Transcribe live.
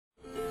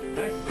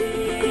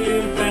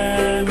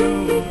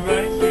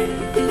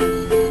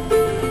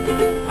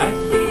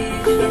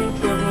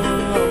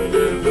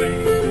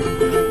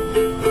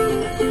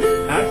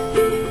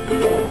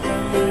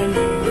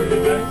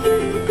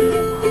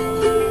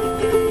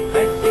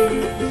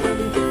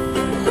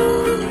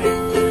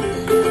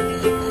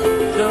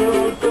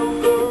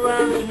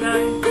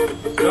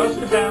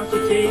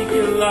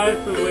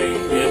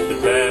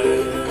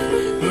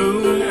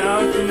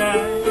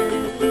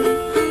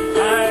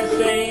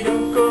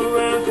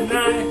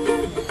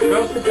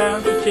across the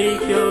town to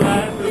take your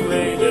life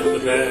away. That's the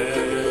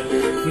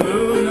bad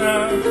moon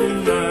out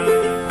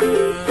tonight.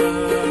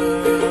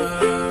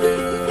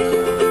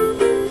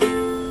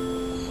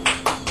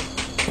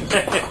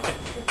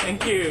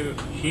 Thank you.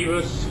 She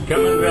was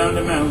coming round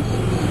the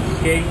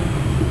mountain gate.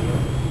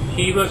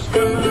 She was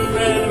coming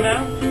round the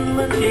mountain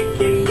when she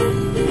came.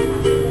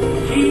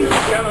 She was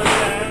coming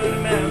round the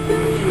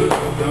mountain. She was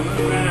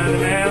coming round the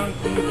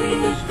mountain. She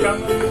was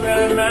coming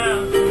round the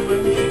mountain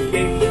when she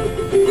came.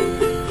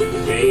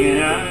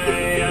 Singing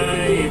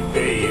aye,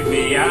 yippee,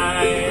 yippee,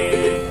 aye.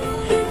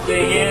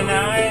 Singing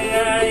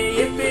aye,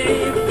 yippee,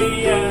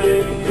 yippee,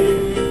 aye.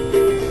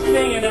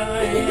 Singing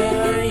aye,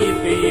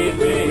 yippee,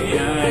 yippee,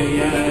 aye,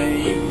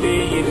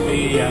 yippee,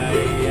 yippee,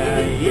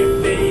 aye,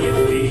 yippee,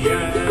 yippee,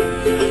 aye.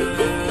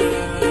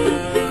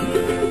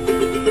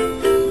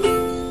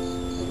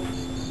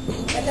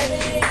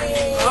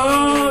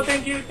 Oh,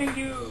 thank you, thank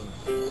you.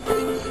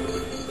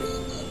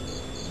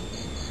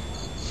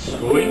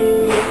 Swing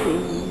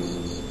low,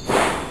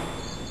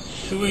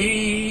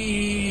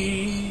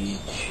 sweet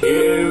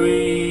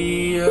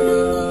chariot,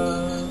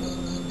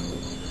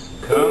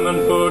 coming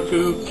for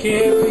to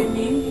carry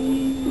me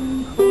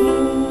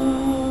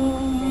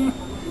home.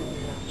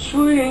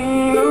 Swing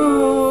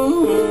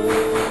low,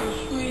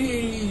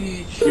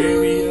 sweet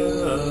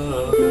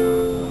chariot,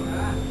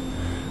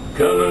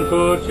 coming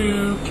for to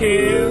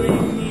carry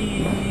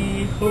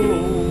me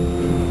home.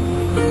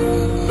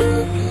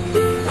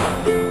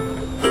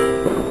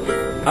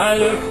 I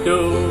looked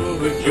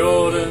over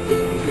Jordan,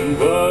 and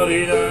what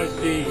did I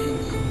see?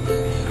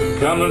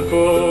 Coming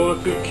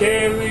forth to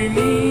carry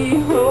me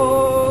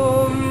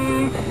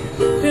home.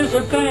 There's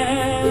a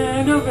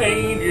band of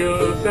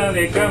angels, and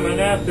they're coming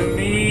after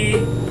me.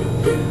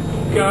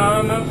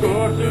 Coming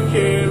forth to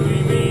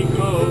carry me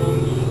home.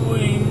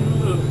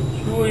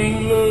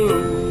 Swing low,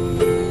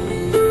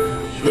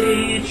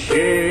 sweet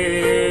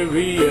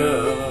chariot,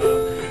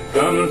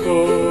 coming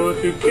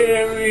forth to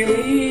carry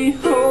me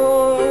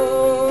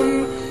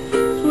home.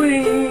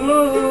 Swing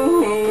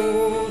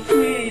low,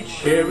 sweet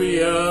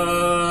chariot,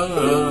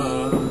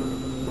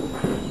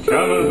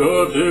 coming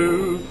forth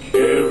to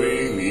carry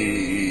me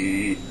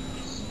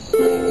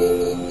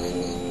home.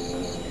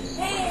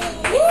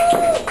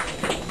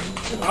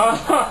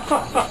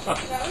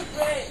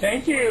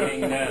 Thank you.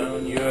 Hang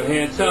down your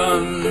head,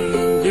 son,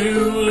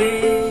 Dooley.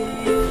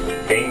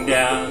 Hang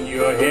down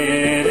your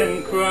head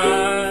and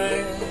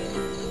cry.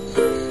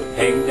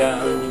 Hang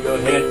down your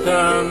head,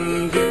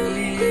 son,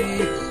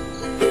 Dooley.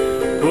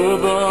 Poor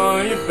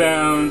boy, you're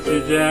bound to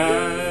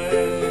die.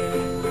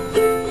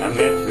 I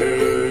met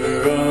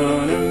her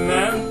on a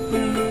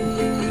mountain.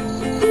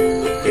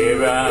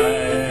 Here I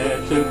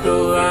took a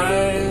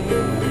ride.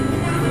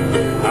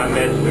 I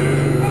met her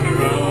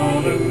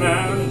on a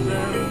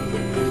mountain,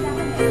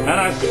 and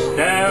I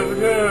stabbed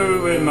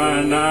her with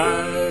my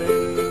knife.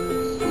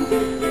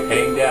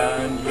 Hang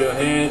down your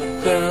head,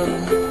 son,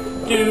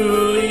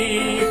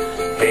 Dooley.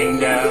 Hang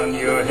down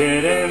your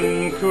head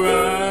and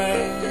cry.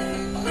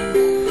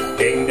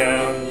 Hang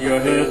down your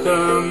head,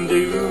 son,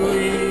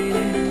 Dooley.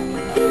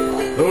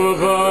 Oh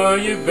boy,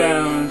 you're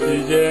bound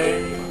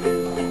today.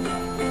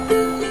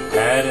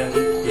 Hadn't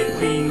it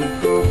been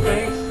for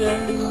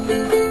Mason?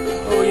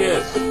 Oh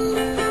yes,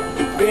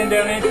 been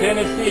down in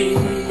Tennessee.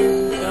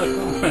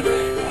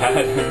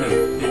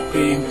 Hadn't it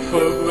been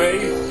for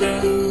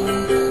Grayson,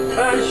 I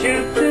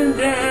should been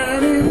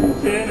down in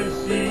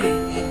Tennessee.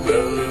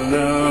 Well,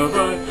 now,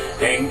 boy,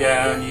 hang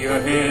down your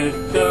head,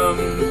 son,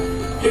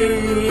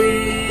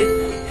 Dooley.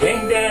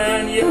 Hang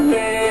down your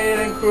head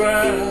and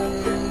cry.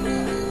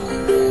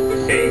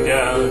 Hang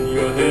down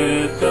your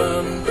head,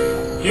 son,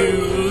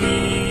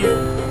 Dooley.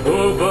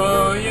 Oh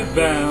boy, you're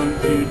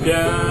bound to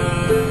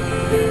die.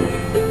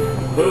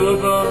 Oh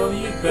boy,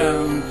 you're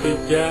bound to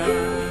die.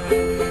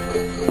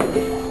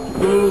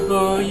 Oh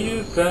boy,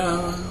 you're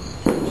bound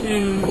to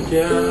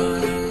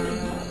die.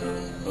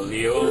 Well,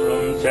 the old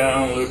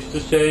hometown looks the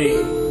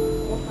same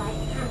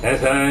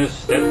as I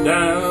step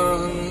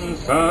down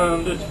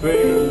from the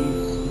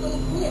train.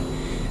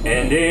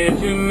 And there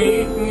to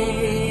meet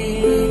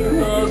me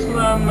was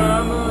my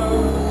mama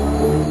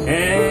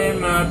and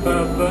my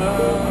papa.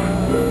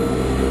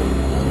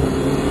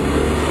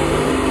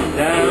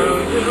 Down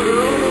the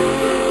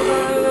road I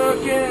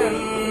look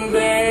and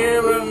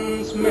there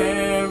runs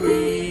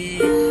Mary,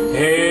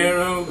 hair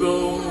of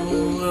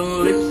gold and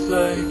lips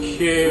like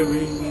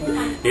cherry.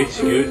 It's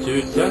good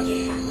to touch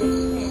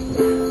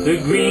the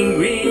green,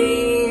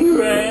 green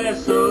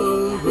grass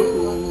of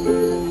home.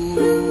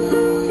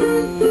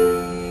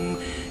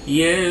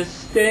 Yes,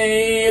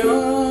 they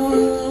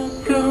all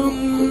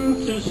come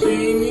to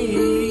see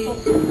me,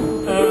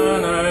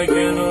 and I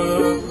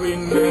cannot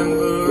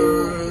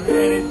remember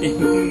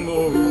anything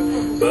more.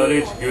 But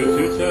it's good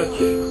to touch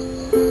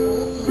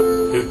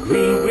the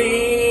green,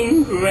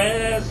 green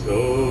grass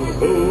of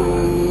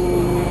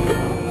home.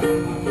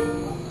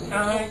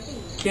 I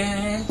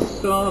can't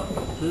stop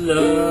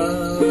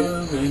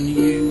loving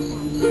you,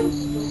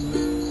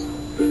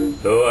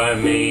 though I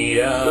made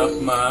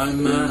up my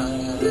mind.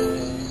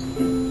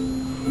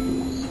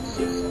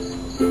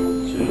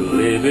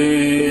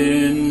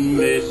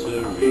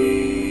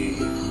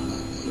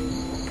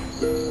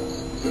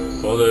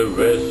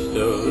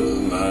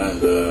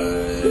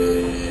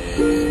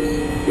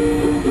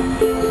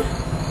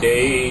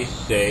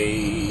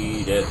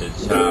 stayed at the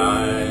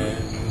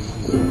time.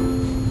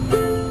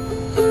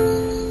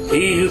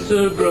 Heals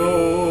a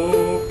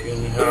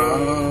broken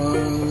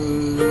heart,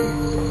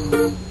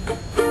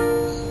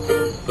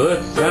 but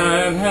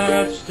time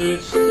had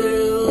stood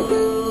still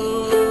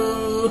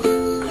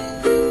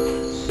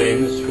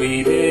since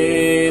we've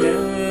been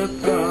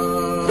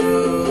apart.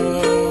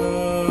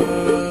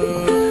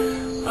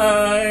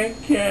 I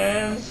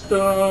can't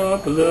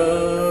stop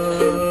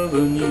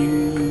loving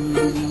you,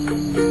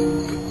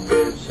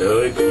 so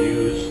it's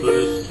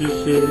useless to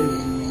say.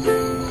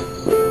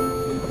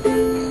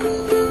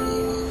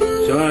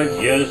 So I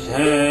just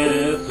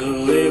have to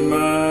live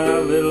my